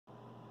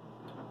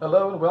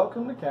Hello and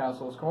welcome to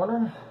Castle's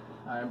Corner.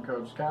 I am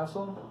Coach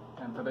Castle,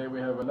 and today we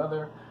have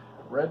another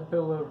Red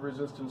Pill of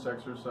Resistance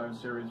exercise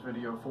series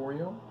video for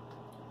you.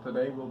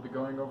 Today we'll be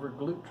going over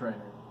glute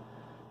training.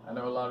 I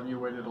know a lot of you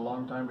waited a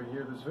long time to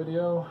hear this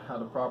video, how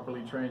to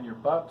properly train your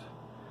butt.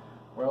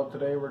 Well,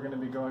 today we're going to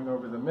be going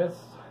over the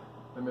myths,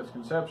 the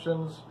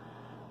misconceptions,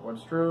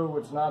 what's true,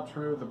 what's not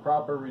true, the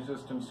proper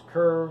resistance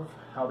curve,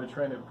 how to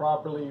train it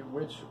properly,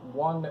 which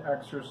one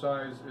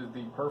exercise is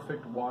the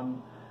perfect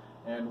one,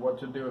 and what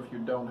to do if you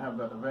don't have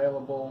that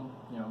available,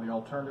 the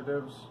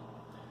alternatives.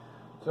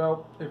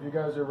 So, if you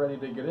guys are ready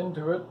to get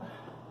into it,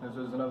 this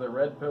is another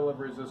Red Pill of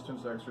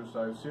Resistance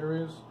exercise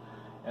series,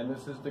 and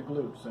this is the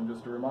glutes. And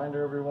just a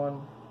reminder,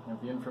 everyone,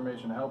 if the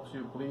information helps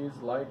you, please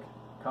like,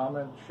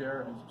 comment,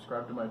 share, and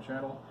subscribe to my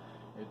channel.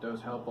 It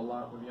does help a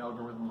lot with the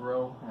algorithm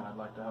grow, and I'd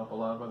like to help a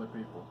lot of other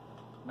people.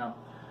 Now,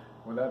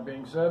 with that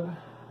being said,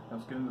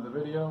 let's get into the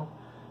video,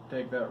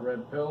 take that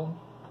red pill,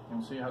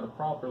 and see how to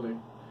properly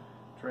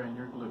train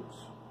your glutes.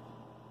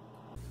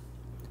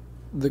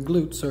 The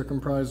glutes are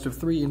comprised of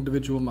three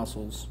individual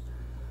muscles: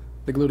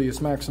 the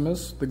gluteus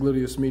maximus, the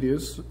gluteus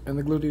medius, and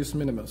the gluteus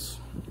minimus.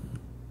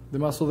 The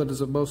muscle that is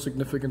of most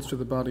significance to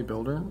the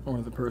bodybuilder, or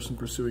the person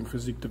pursuing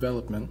physique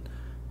development,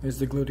 is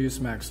the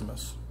gluteus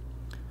maximus.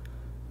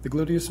 The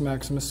gluteus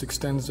maximus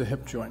extends the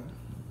hip joint.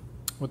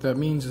 What that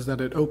means is that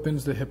it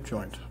opens the hip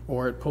joint,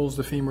 or it pulls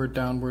the femur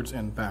downwards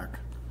and back.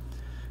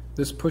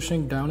 This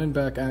pushing down and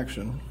back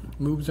action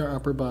moves our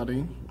upper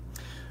body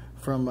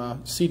from a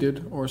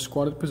seated or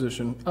squatted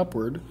position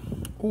upward,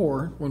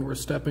 or when we're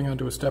stepping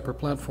onto a step or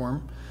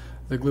platform,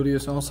 the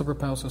gluteus also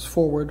propels us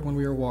forward when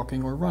we are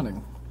walking or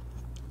running.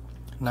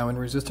 Now, in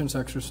resistance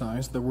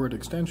exercise, the word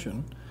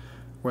extension,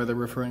 whether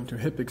referring to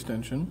hip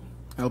extension,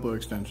 elbow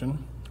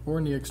extension, or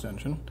knee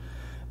extension,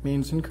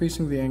 means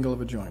increasing the angle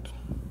of a joint.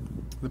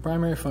 The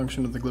primary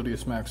function of the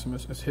gluteus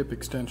maximus is hip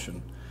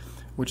extension,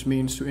 which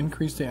means to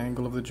increase the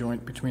angle of the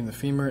joint between the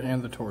femur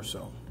and the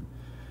torso.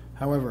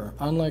 However,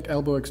 unlike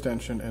elbow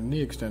extension and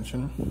knee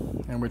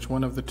extension, in which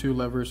one of the two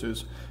levers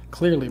is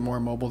clearly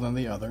more mobile than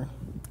the other,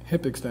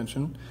 hip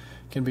extension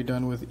can be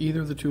done with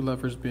either of the two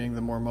levers being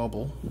the more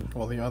mobile,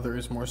 while the other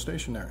is more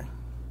stationary.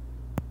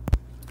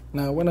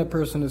 Now, when a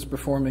person is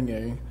performing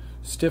a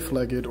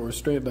stiff-legged or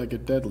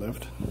straight-legged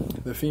deadlift,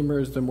 the femur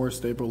is the more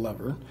stable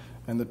lever,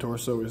 and the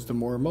torso is the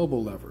more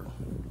mobile lever.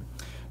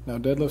 Now,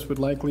 deadlifts would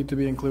likely to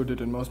be included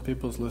in most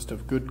people's list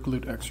of good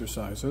glute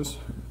exercises,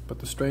 but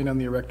the strain on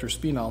the erector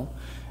spinal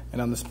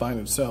and on the spine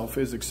itself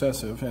is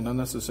excessive and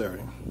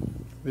unnecessary.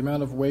 The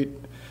amount of weight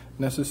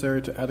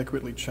necessary to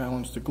adequately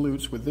challenge the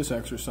glutes with this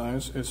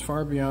exercise is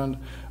far beyond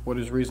what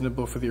is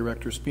reasonable for the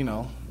erector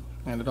spinal,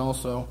 and it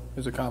also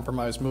is a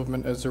compromised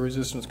movement as the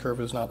resistance curve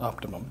is not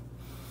optimum.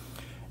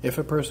 If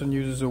a person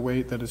uses a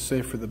weight that is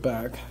safe for the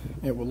back,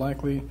 it will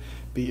likely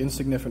be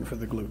insignificant for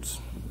the glutes.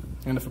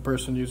 And if a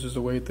person uses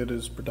a weight that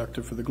is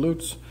productive for the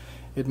glutes,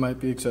 it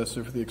might be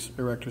excessive for the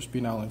erector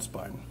spinal and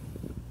spine.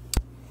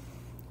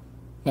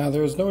 Now,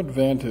 there is no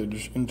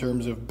advantage in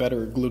terms of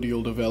better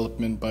gluteal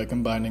development by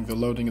combining the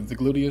loading of the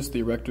gluteus, the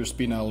erector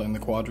spinal, and the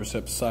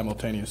quadriceps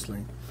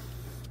simultaneously.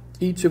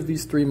 Each of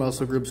these three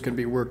muscle groups can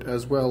be worked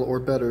as well or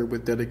better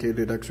with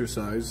dedicated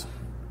exercise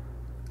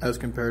as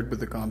compared with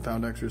the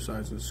compound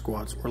exercises,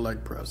 squats or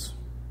leg press.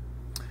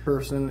 The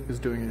person is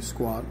doing a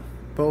squat,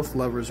 both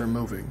levers are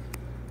moving.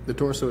 The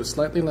torso is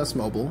slightly less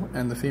mobile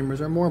and the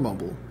femurs are more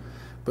mobile,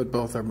 but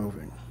both are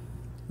moving.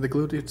 The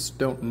glutes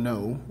don't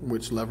know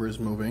which lever is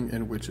moving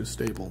and which is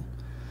stable.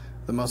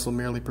 The muscle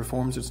merely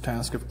performs its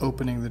task of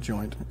opening the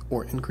joint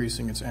or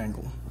increasing its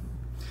angle.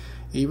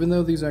 Even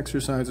though these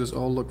exercises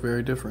all look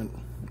very different,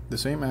 the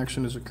same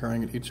action is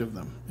occurring in each of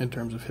them in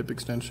terms of hip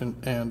extension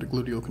and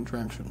gluteal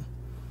contraction.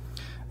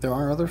 There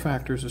are other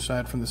factors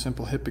aside from the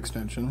simple hip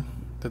extension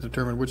that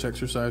determine which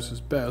exercise is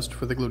best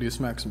for the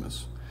gluteus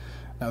maximus.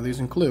 Now, these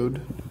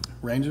include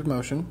range of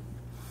motion,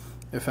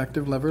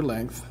 effective lever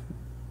length,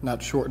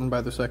 not shortened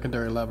by the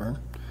secondary lever,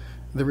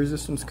 the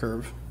resistance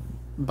curve,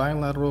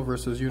 bilateral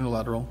versus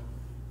unilateral,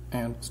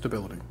 and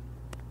stability.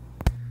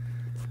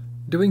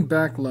 Doing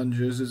back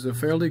lunges is a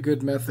fairly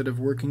good method of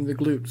working the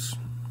glutes.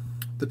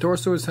 The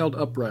torso is held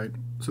upright,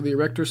 so the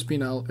erector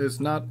spinal is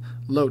not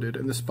loaded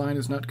and the spine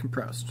is not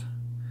compressed.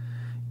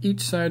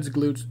 Each side's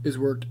glutes is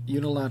worked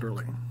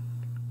unilaterally.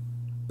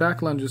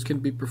 Back lunges can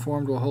be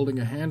performed while holding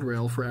a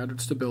handrail for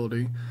added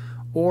stability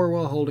or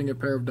while holding a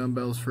pair of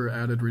dumbbells for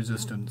added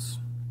resistance.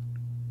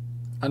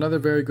 Another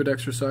very good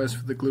exercise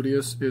for the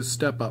gluteus is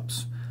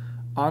step-ups,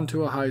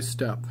 onto a high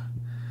step.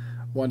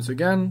 Once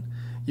again,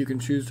 you can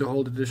choose to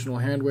hold additional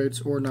hand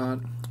weights or not,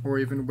 or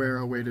even wear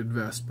a weighted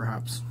vest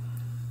perhaps.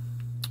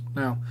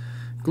 Now,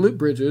 glute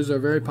bridges are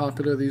very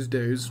popular these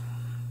days,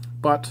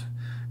 but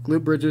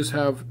glute bridges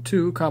have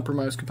two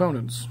compromised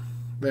components.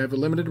 They have a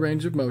limited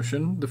range of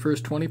motion. The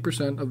first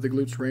 20% of the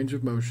glute's range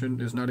of motion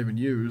is not even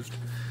used,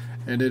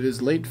 and it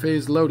is late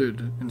phase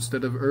loaded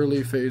instead of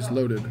early phase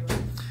loaded.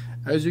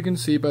 As you can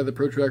see by the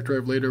protractor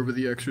I've laid over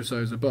the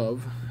exercise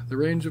above, the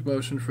range of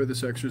motion for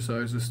this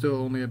exercise is still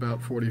only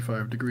about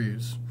 45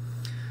 degrees.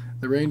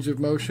 The range of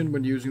motion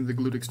when using the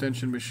glute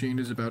extension machine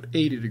is about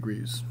 80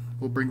 degrees.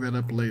 We'll bring that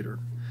up later.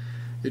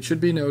 It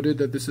should be noted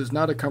that this is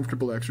not a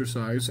comfortable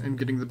exercise, and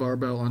getting the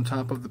barbell on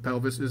top of the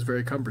pelvis is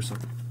very cumbersome.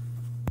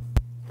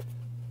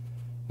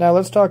 Now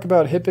let's talk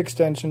about hip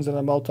extensions in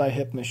a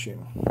multi-hip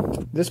machine.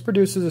 This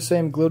produces the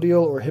same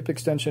gluteal or hip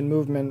extension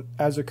movement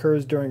as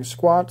occurs during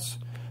squats,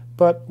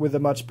 but with a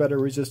much better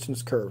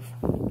resistance curve.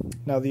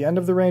 Now the end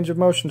of the range of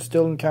motion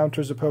still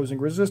encounters opposing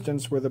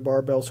resistance where the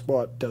barbell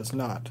squat does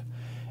not.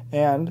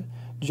 And,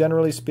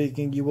 generally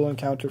speaking, you will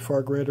encounter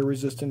far greater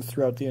resistance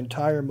throughout the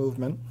entire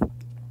movement,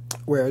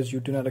 whereas you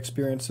do not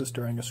experience this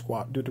during a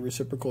squat due to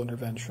reciprocal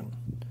intervention.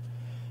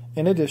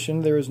 In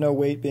addition, there is no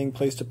weight being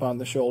placed upon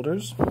the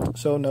shoulders,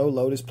 so no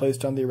load is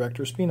placed on the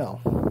erector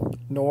spinal,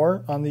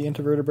 nor on the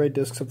intervertebrate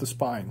discs of the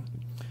spine.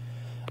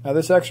 Now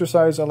this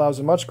exercise allows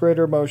a much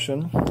greater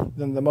motion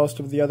than the most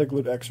of the other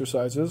glute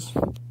exercises,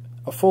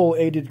 a full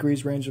 80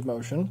 degrees range of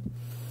motion.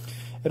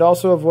 It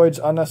also avoids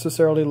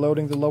unnecessarily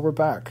loading the lower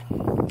back,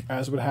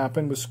 as would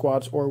happen with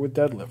squats or with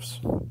deadlifts.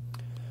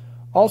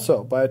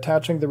 Also, by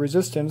attaching the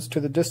resistance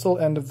to the distal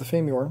end of the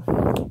femur,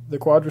 the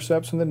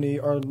quadriceps and the knee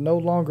are no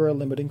longer a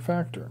limiting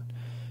factor,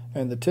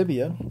 and the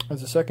tibia,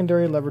 as a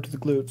secondary lever to the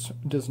glutes,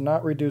 does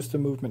not reduce the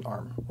movement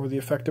arm, or the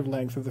effective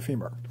length of the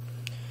femur.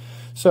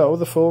 So,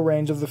 the full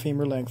range of the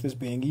femur length is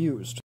being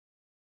used.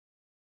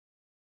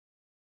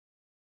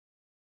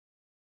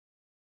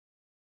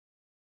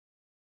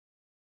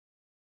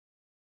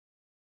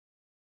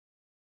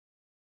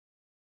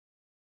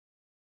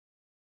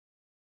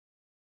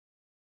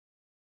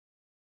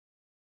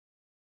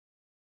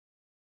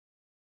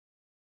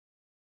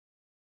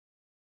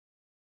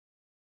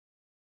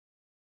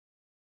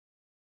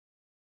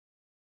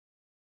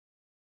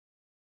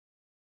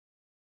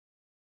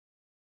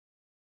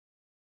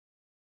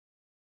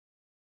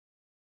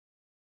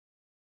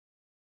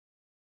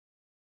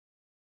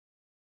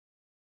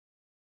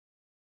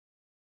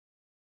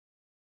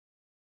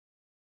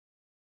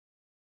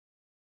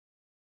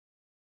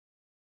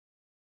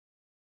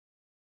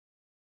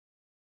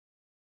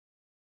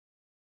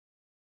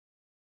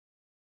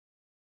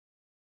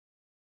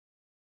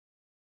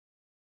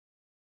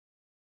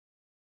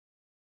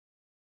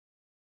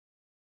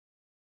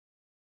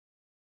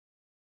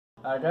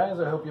 Hi guys,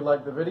 I hope you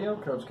liked the video.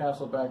 Coach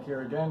Castle back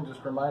here again,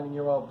 just reminding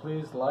you all,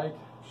 please like,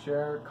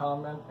 share,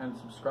 comment, and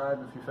subscribe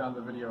if you found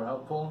the video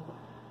helpful.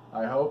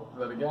 I hope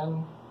that,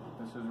 again,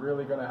 this is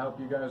really going to help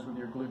you guys with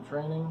your glute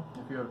training.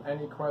 If you have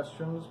any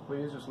questions,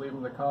 please just leave them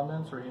in the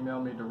comments or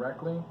email me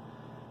directly.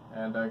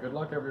 And good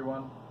luck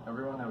everyone.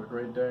 Everyone have a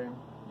great day.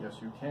 Yes,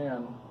 you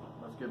can.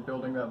 Let's get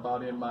building that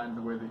body and mind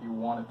the way that you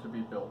want it to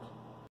be built.